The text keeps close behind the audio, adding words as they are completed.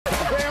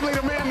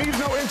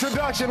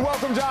introduction.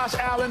 Welcome Josh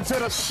Allen to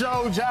the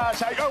show.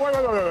 Josh, wait.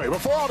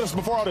 Before all this.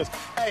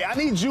 Hey, I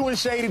need you and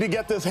Shady to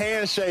get this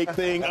handshake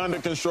thing under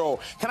control.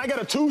 Can I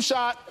get a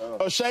two-shot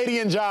of Shady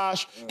and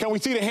Josh? Can we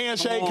see the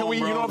handshake? Can we,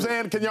 you know what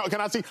I'm saying?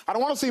 Can I see? I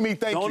don't want to see me.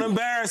 Thank you. Don't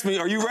embarrass me.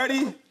 Are you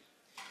ready?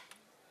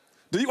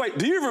 Do you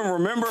even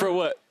remember? For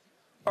what?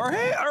 Our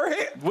hand.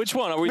 Which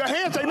one? Are we? The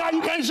handshake. No,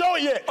 you can't show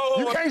it yet.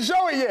 You can't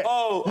show it yet.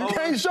 You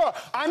can't show it.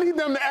 I need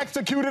them to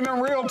execute it in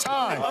real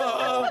time.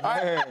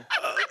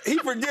 He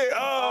forget.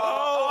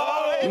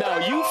 No,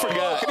 you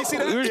forgot. Can you see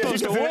that? We were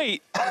supposed to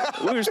wait.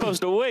 We were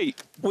supposed to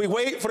wait. We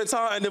wait for the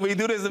time, and then we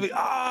do this,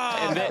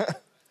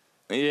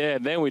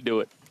 and then we do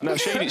it. No,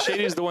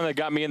 Shady's the one that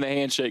got me in the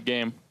handshake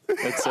game.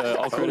 That's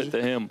all credit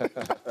to him.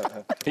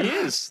 He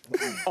is.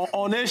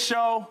 On this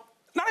show,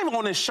 not even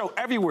on this show,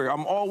 everywhere,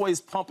 I'm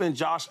always pumping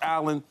Josh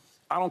Allen.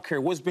 I don't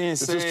care what's being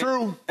said. This is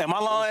true. Am I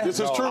lying?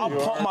 This is true. I'll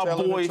pump my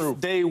boy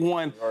day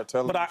one.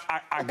 But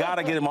I got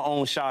to get him my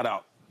own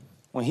shout-out.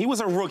 When he was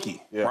a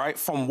rookie, right,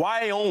 from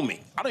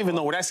Wyoming, I don't even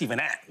know where that's even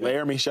at.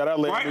 Laramie, shout out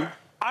Laramie. Right?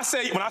 I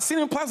said, when I seen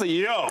him play, I said,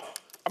 yo. I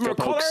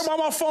remember calling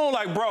everybody on my phone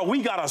like, bro,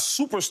 we got a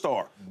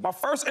superstar. My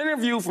first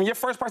interview from your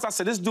first person, I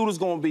said, this dude is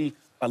going to be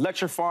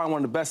electrifying,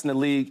 one of the best in the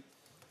league.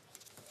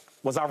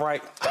 Was I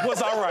right?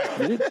 Was I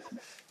right?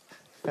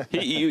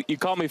 You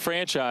called me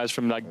franchise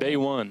from like day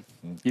one.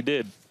 You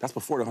did. That's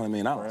before the $100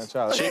 million.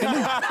 Shady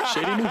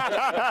knew.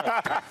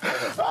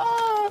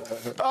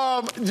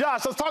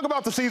 Josh, let's talk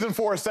about the season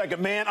for a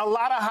second, man. A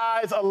lot of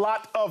highs, a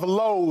lot of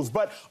lows,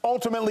 but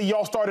ultimately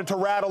y'all started to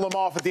rattle them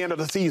off at the end of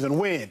the season.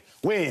 Win.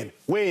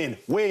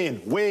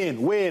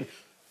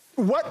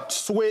 What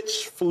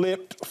switch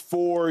flipped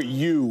for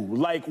you?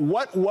 Like,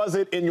 what was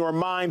it in your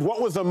mind?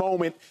 What was the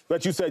moment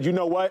that you said, you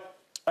know what?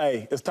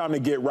 Hey, it's time to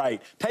get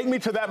right. Take me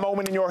to that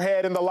moment in your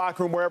head, in the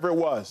locker room, wherever it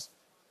was.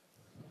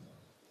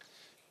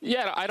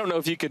 Yeah, I don't know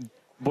if you could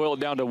boil it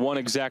down to one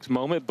exact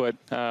moment, but,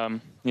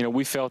 you know,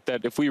 we felt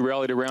that if we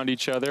rallied around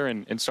each other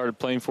and started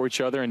playing for each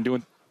other and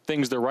doing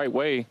things the right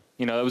way,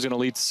 you know, that was going to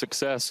lead to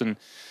success. And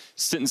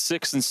sitting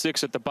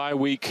 6-6 at the bye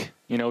week,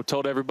 you know,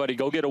 told everybody,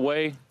 go get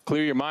away,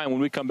 clear your mind. When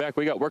we come back,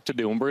 we got work to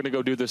do, and we're going to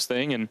go do this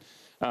thing. And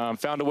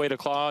found a way to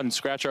claw and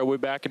scratch our way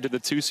back into the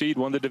 2 seed,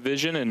 won the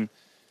division, and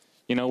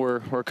you know,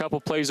 we're a couple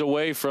plays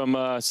away from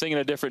singing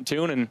a different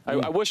tune, and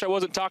I wish I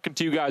wasn't talking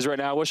to you guys right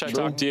now. I wish I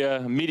talked to you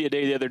media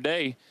day the other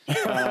day.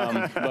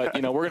 But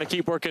you know, we're gonna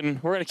keep working.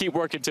 We're gonna keep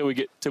working till we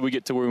get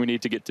to where we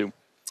need to get to.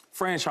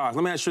 Franchise.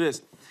 Let me ask you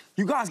this: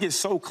 you guys get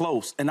so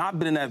close, and I've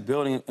been in that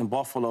building in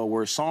Buffalo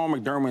where Sean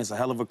McDermott is a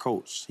hell of a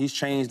coach. He's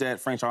changed that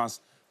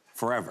franchise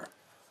forever.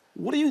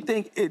 What do you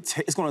think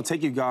it's going to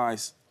take you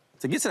guys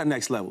to get to that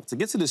next level, to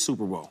get to the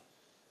Super Bowl?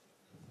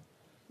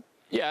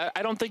 Yeah,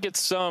 I don't think it's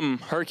some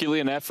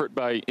Herculean effort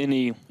by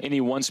any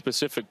one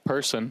specific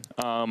person.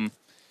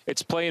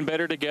 It's playing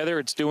better together.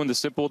 It's doing the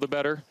simple the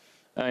better.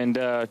 And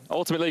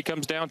ultimately, it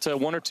comes down to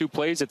 1 or 2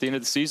 plays at the end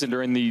of the season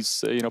during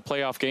these you know,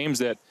 playoff games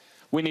that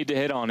we need to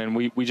hit on. And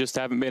we just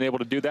haven't been able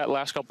to do that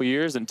last couple of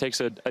years. And it takes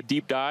a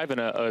deep dive and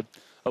a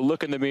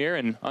look in the mirror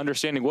and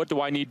understanding what do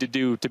I need to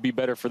do to be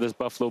better for this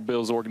Buffalo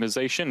Bills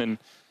organization. And,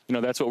 you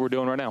know, that's what we're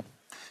doing right now.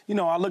 You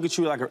know, I look at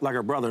you like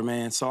a brother,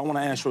 man. So I want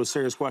to ask you a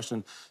serious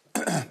question.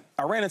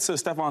 I ran into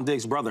Stefon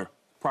Diggs' brother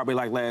probably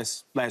like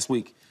last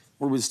week.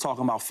 We were just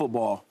talking about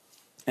football.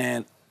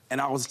 And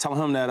I was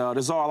telling him that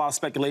there's a lot of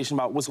speculation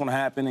about what's going to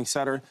happen, et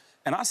cetera.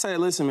 And I said,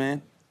 listen,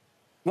 man,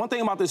 one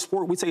thing about this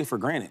sport, we take it for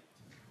granted.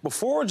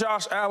 Before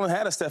Josh Allen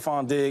had a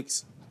Stefon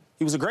Diggs,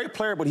 he was a great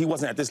player, but he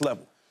wasn't at this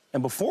level.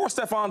 And before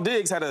Stefon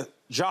Diggs had a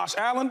Josh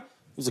Allen,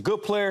 he was a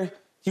good player.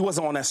 He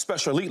wasn't on that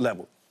special elite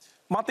level.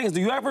 My thing is,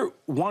 do you ever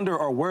wonder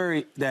or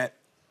worry that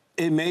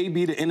it may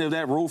be the end of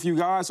that road for you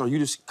guys, or you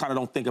just kind of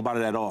don't think about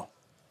it at all?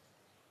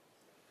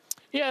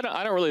 Yeah,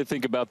 I don't really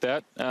think about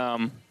that.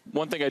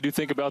 One thing I do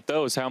think about,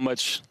 though, is how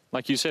much,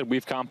 like you said,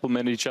 we've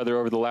complimented each other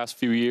over the last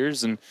few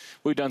years, and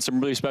we've done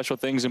some really special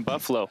things in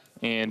Buffalo.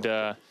 And,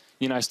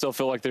 you know, I still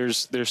feel like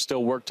there's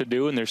still work to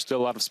do, and there's still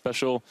a lot of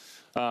special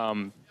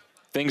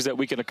things that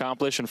we can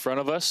accomplish in front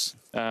of us.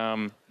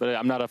 But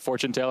I'm not a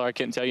fortune teller. I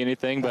can't tell you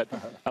anything. But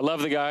I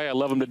love the guy. I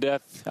love him to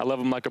death. I love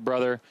him like a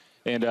brother.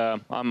 And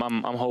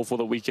I'm hopeful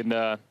that we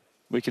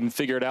can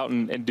figure it out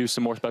and do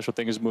some more special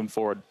things moving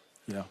forward.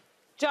 Yeah.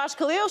 Josh,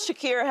 Khalil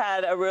Shakir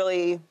had a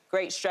really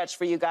great stretch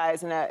for you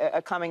guys in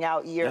a coming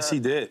out year. Yes, he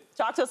did.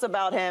 Talk to us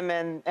about him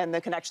and the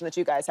connection that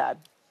you guys had.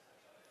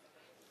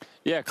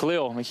 Yeah,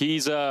 Khalil,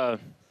 he's a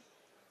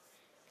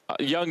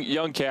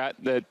young cat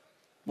that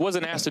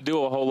wasn't asked to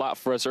do a whole lot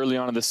for us early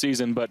on in the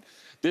season, but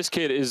this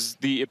kid is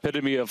the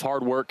epitome of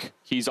hard work.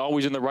 He's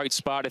always in the right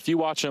spot. If you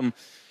watch him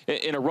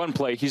in a run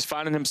play, he's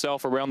finding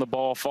himself around the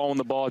ball, following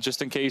the ball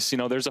just in case, you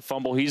know, there's a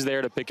fumble. He's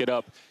there to pick it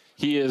up.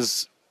 He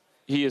is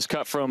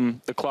cut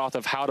from the cloth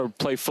of how to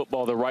play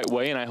football the right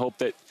way, and I hope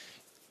that,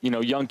 you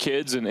know, young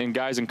kids and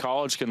guys in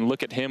college can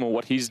look at him and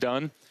what he's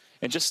done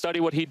and just study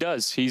what he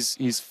does.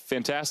 He's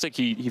fantastic.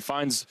 He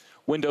finds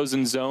windows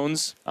and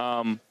zones,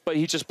 but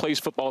he just plays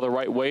football the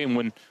right way, and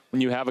when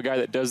you have a guy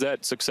that does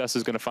that, success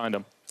is going to find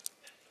him.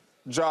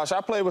 Josh, I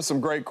played with some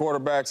great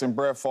quarterbacks in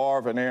Brett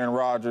Favre and Aaron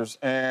Rodgers,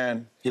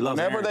 and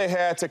whenever they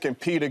had to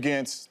compete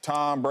against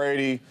Tom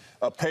Brady,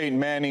 Peyton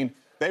Manning,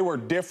 they were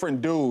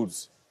different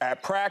dudes.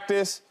 At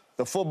practice,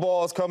 the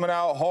football is coming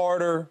out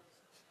harder.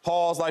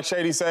 Pause, like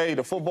Shady say,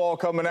 the football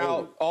coming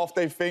out off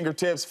their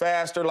fingertips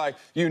faster. Like,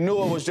 you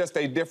knew it was just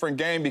a different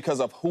game because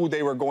of who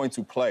they were going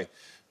to play.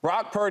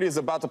 Brock Purdy is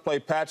about to play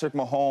Patrick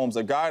Mahomes,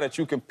 a guy that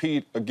you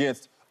compete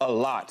against a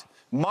lot.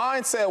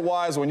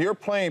 Mindset-wise, when you're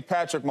playing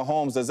Patrick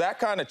Mahomes, does that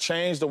kind of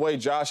change the way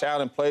Josh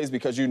Allen plays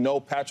because you know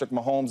Patrick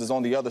Mahomes is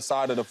on the other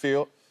side of the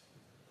field?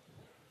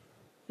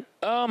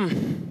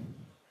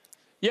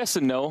 Yes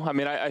and no. I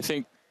mean, I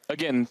think,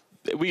 again,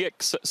 we get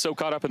so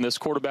caught up in this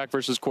quarterback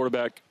versus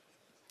quarterback,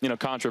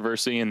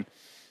 controversy, and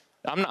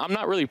I'm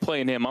not really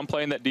playing him. I'm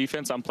playing that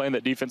defense. I'm playing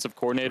that defensive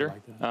coordinator.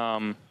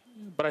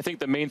 But I think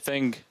the main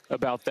thing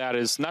about that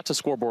is not to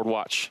scoreboard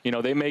watch.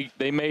 They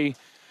may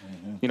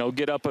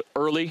get up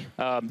early.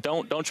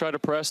 Don't try to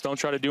press. Don't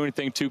try to do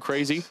anything too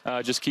crazy.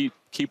 Just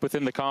keep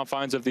within the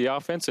confines of the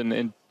offense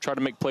and try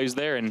to make plays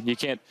there. And you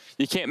can't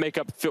make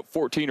up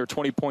 14 or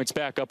 20 points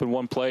back up in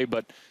one play,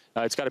 but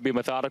it's got to be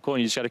methodical,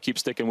 and you just got to keep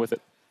sticking with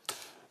it.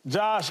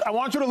 Josh, I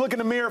want you to look in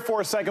the mirror for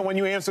a second when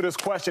you answer this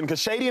question,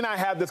 because Shady and I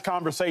had this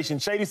conversation.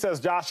 Shady says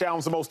Josh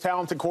Allen's the most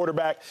talented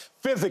quarterback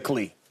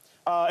physically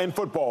in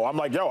football. I'm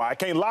like, yo, I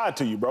can't lie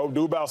to you, bro.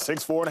 Do about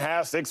 6'4.5",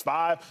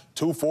 6'5",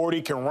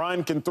 240, can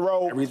run, can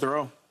throw. Every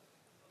throw.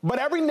 But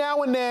every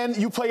now and then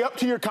you play up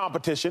to your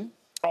competition,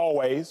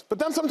 always. But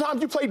then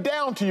sometimes you play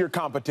down to your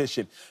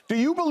competition. Do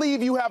you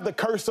believe you have the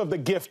curse of the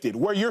gifted,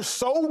 where you're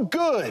so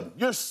good,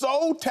 you're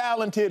so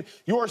talented,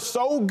 you're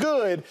so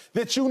good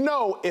that you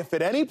know if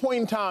at any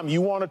point in time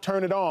you want to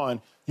turn it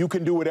on, you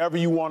can do whatever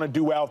you want to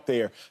do out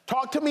there?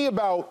 Talk to me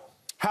about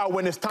how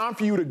when it's time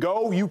for you to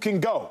go, you can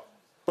go.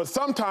 But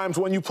sometimes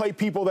when you play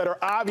people that are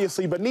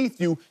obviously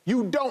beneath you,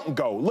 you don't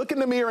go. Look in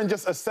the mirror and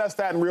just assess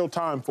that in real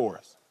time for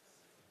us.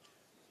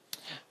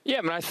 Yeah,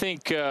 I mean, I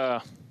think,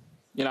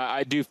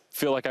 I do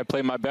feel like I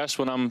play my best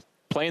when I'm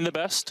playing the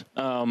best.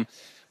 But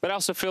I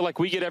also feel like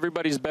we get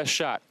everybody's best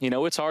shot.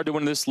 It's hard to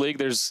win this league.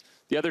 There's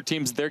the other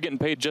teams, they're getting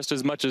paid just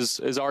as much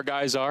as our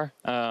guys are.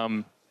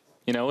 And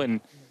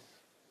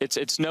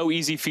it's no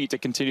easy feat to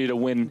continue to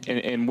win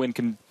and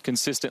win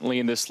consistently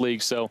in this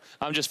league. So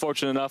I'm just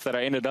fortunate enough that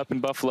I ended up in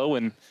Buffalo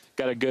and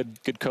got a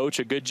good coach,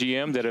 a good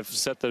GM that have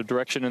set the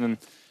direction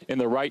in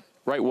the right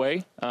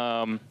way.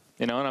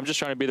 And I'm just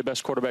trying to be the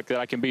best quarterback that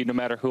I can be no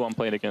matter who I'm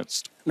playing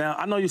against. Now,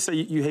 I know you say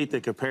you hate the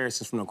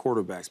comparisons from the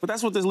quarterbacks, but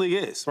that's what this league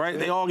is, right?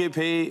 They all get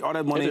paid all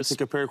that money to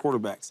compare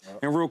quarterbacks.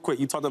 And real quick,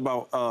 you talked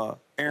about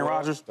Aaron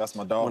Rodgers. That's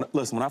my dog.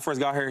 When I first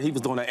got here, he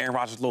was doing that Aaron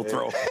Rodgers little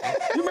throw.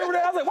 You remember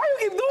that? I was like, why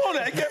you keep doing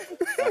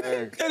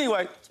that?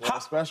 Anyway,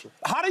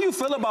 how do you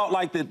feel about,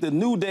 like, the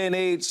new day and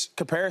age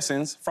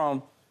comparisons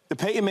from the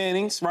Peyton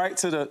Mannings, right,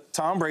 to the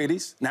Tom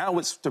Brady's, now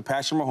it's to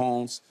Patrick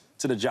Mahomes,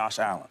 to the Josh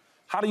Allen?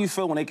 How do you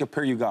feel when they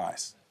compare you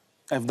guys?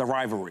 Of the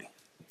rivalry?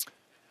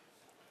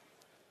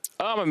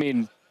 I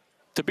mean,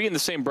 to be in the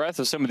same breath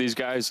as some of these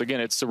guys,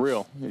 again, it's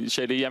surreal.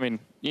 Shady, I mean,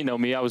 you know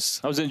me. I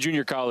was in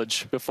junior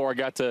college before I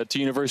got to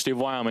University of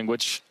Wyoming,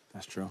 which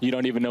that's true. You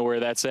don't even know where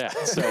that's at.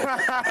 So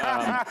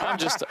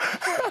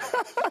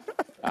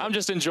I'm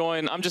just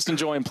enjoying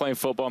playing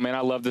football, man. I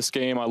love this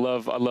game. I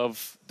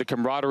love the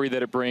camaraderie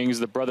that it brings,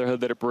 the brotherhood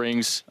that it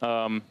brings,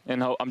 and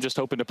I'm just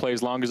hoping to play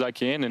as long as I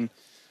can, and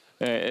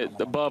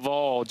above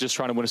all, just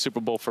trying to win a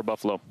Super Bowl for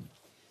Buffalo.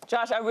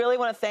 Josh, I really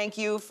want to thank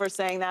you for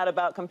saying that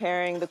about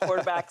comparing the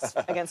quarterbacks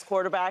against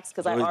quarterbacks,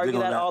 because I argue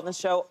that all in the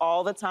show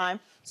all the time.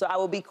 So I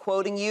will be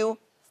quoting you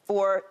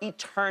for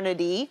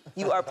eternity.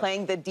 You are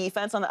playing the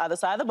defense on the other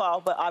side of the ball,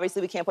 but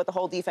obviously we can't put the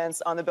whole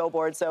defense on the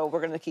billboard, so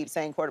we're going to keep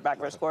saying quarterback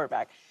versus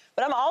quarterback.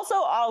 But I'm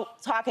also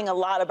talking a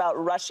lot about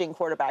rushing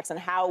quarterbacks and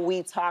how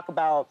we talk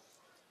about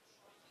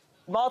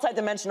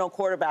multi-dimensional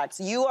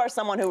quarterbacks. You are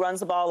someone who runs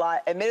the ball a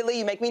lot. Admittedly,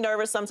 you make me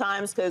nervous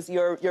sometimes because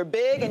you're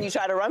big and you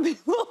try to run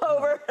people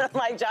over. I'm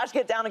like, Josh,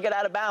 get down and get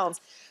out of bounds.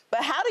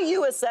 But how do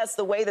you assess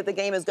the way that the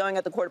game is going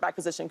at the quarterback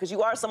position? Because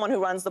you are someone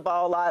who runs the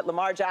ball a lot.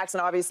 Lamar Jackson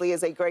obviously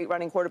is a great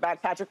running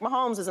quarterback. Patrick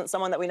Mahomes isn't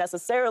someone that we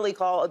necessarily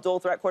call a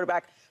dual-threat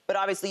quarterback, but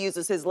obviously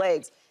uses his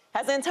legs.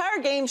 Has the entire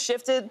game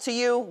shifted to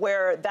you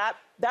where that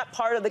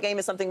part of the game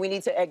is something we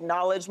need to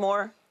acknowledge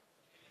more?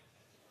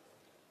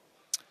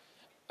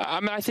 I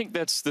mean, I think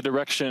that's the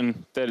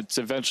direction that it's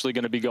eventually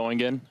going to be going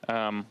in.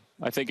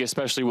 I think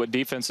especially what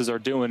defenses are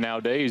doing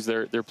nowadays,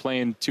 they're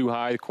playing too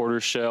high, quarter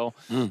shell.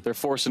 They're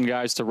forcing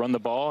guys to run the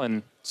ball,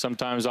 and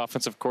sometimes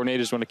offensive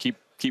coordinators want to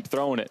keep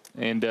throwing it.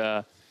 And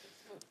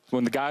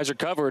when the guys are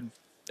covered,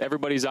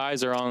 everybody's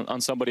eyes are on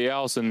somebody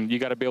else, and you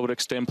got to be able to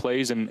extend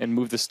plays and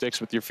move the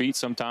sticks with your feet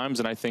sometimes.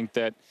 And I think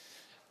that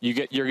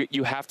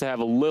you have to have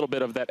a little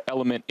bit of that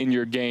element in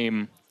your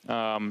game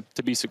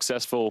to be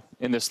successful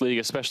in this league,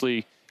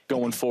 especially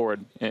going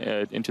forward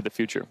into the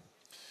future.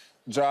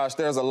 Josh,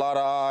 there's a lot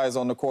of eyes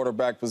on the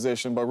quarterback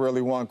position, but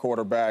really one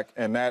quarterback,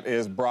 and that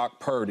is Brock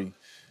Purdy.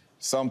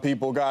 Some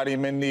people got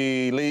him in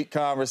the elite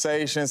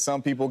conversation.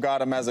 Some people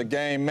got him as a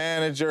game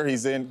manager.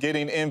 He's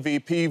getting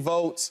MVP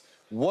votes.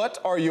 What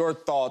are your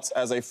thoughts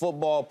as a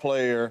football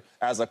player,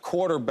 as a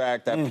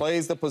quarterback that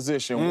plays the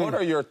position? What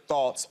are your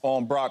thoughts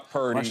on Brock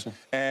Purdy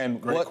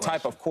and what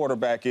type of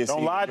quarterback is he?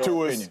 Don't lie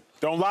to us.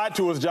 Don't lie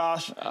to us,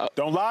 Josh.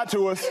 Don't lie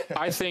to us.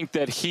 I think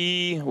that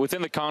he,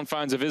 within the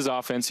confines of his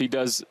offense, he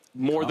does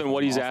more than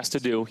what he's asked to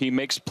do. He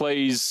makes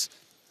plays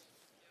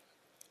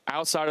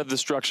outside of the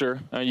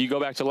structure. You go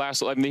back to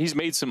I mean, he's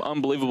made some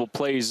unbelievable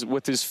plays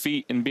with his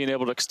feet and being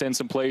able to extend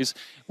some plays.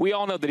 We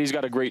all know that he's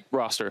got a great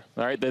roster,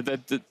 all right? But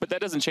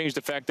that doesn't change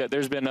the fact that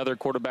there's been other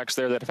quarterbacks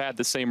there that have had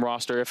the same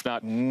roster, if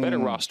not better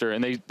roster,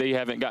 and they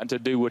haven't gotten to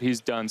do what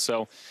he's done.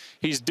 So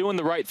he's doing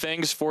the right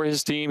things for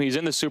his team. He's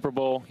in the Super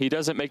Bowl. He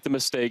doesn't make the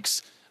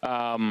mistakes.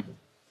 And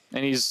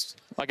he's,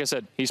 like I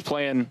said, he's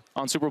playing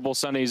on Super Bowl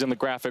Sunday. He's in the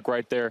graphic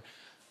right there.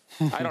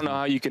 I don't know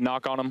how you can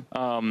knock on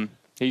him.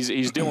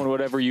 He's doing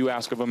whatever you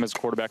ask of him as a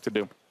quarterback to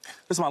do.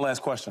 This is my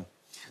last question.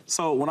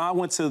 So when I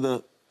went to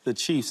the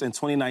Chiefs in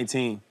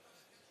 2019,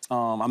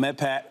 I met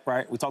Pat,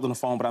 right? We talked on the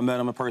phone, but I met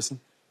him in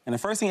person. And the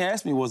first thing he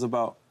asked me was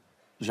about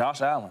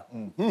Josh Allen.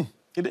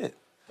 He did.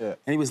 Yeah.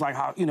 And he was like,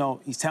 how, you know,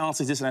 he's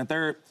talented, this and that,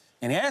 third.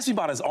 And he asked me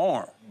about his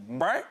arm,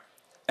 right?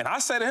 And I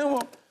said to him,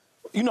 well,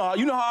 you know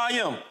how I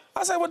am.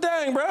 I said, well,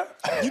 dang, bro.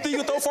 You think you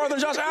can throw farther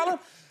than Josh Allen?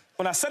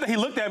 When I said it, he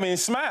looked at me and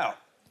smiled.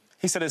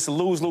 He said, it's a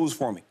lose-lose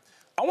for me.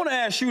 I want to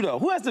ask you, though,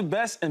 who has the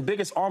best and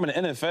biggest arm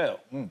in the NFL?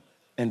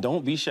 And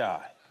don't be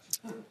shy.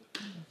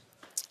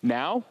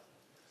 Now?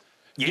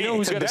 Yeah, you know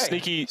who's today. got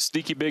a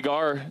sneaky big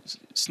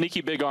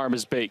arm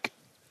is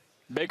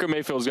Baker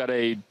Mayfield's got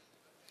a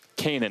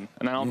cannon,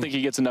 and I don't think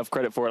he gets enough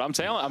credit for it. I'm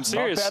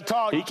serious. Talk that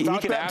talk. He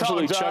can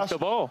absolutely chuck the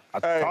ball.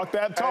 Talk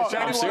that talk.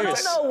 I'm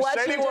serious. I don't know what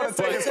Shady you want just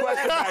to take his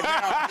question back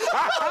now.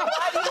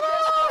 Shady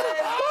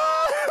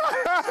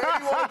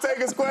want to take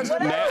his question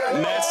back.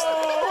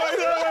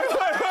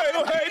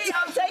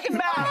 I'm taking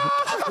back.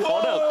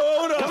 Hold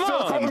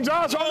up. Come on.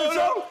 Josh,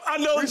 I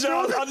know this dude.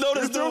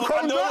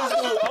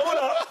 Hold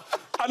up.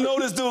 I know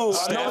this dude.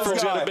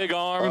 Stafford's got a big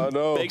arm.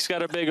 Bake's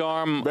got a big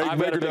arm. I've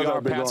got a big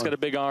arm. Pat's got a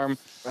big arm.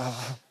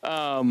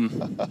 I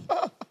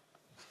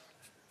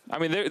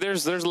mean,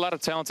 there's a lot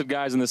of talented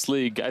guys in this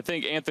league. I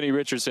think Anthony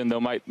Richardson,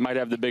 though, might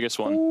have the biggest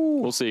one.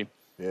 We'll see.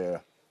 Yeah.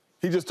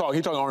 He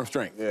talking arm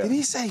strength. Yeah. Did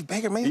he say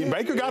Baker Mayfield?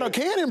 Baker got a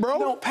cannon, bro.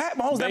 No, Pat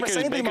Mahomes never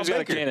said anything about Baker's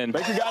got a cannon.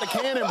 Baker got a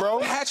cannon, bro.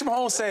 Patrick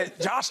Mahomes said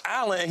Josh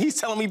Allen, and he's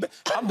telling me,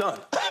 I'm done.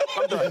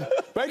 I'm done.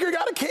 Baker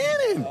got a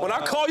cannon. When I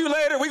call you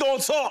later, we gonna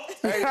talk.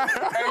 Hey,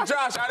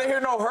 Josh, I didn't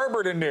hear no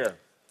Herbert in there.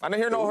 I didn't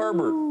hear no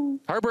Herbert.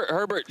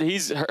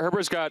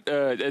 Herbert's got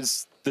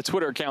as the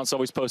Twitter accounts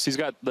always post. He's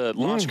got the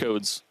launch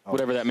codes,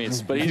 whatever that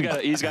means. But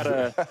he's got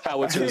a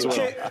howitzer as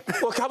well.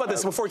 Well, how about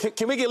this?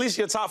 Can we get at least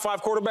your top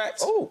 5 quarterbacks?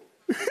 Oh.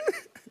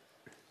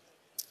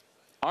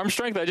 Arm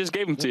strength, I just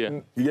gave them to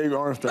you. You gave your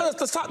arm strength.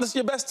 This is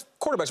your best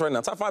quarterbacks right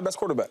now. Top 5 best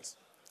quarterbacks.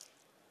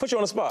 Put you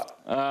on the spot.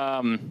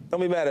 Don't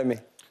be mad at me.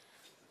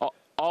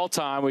 All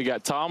time, we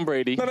got Tom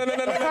Brady. No. We got.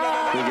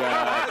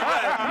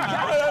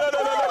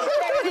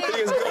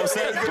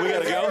 We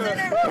gotta go.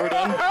 We're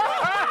done. All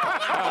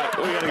right,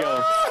 we gotta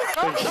go.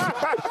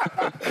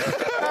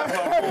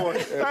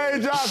 Hey,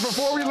 Josh,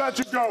 before we let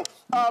you go,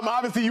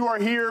 obviously you are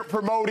here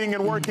promoting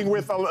and working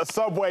with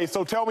Subway.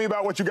 So tell me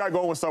about what you got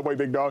going with Subway,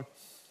 big dog.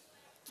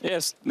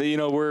 Yes, you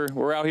know,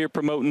 we're out here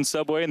promoting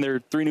Subway and their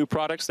 3 new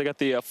products. They got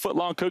the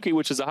foot-long cookie,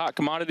 which is a hot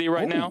commodity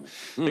right now.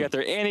 They got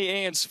their Annie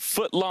Ann's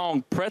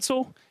foot-long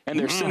pretzel and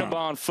their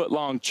Cinnabon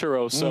foot-long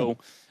churro. So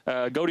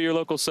go to your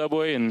local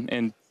Subway,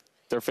 and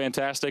they're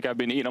fantastic. I've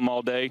been eating them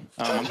all day.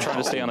 I'm trying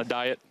to stay on a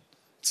diet.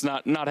 It's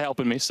not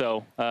helping me,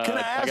 so Can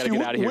I ask gotta you,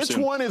 get out of here which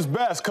soon. one is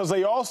best? Because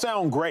they all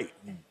sound great.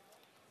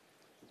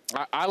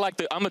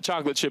 I'm a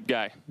chocolate chip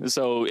guy.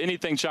 So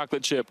anything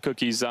chocolate chip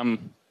cookies,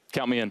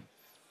 count me in.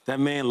 That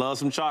man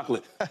loves some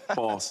chocolate.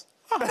 Pause.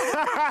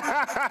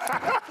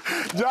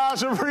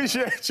 Josh,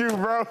 appreciate you,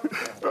 bro.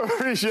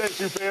 Appreciate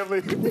you,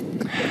 family.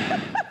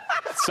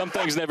 Some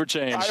things never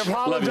change. I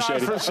apologize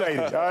Love you, for Shady.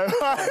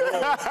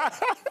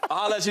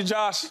 I'll let you,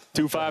 Josh.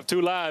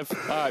 252 Live.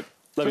 All right.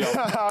 Love you all.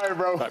 All right,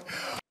 bro. Bye.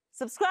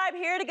 Subscribe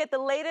here to get the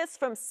latest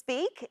from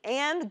Speak,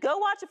 and go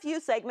watch a few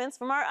segments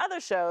from our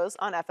other shows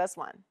on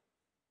FS1.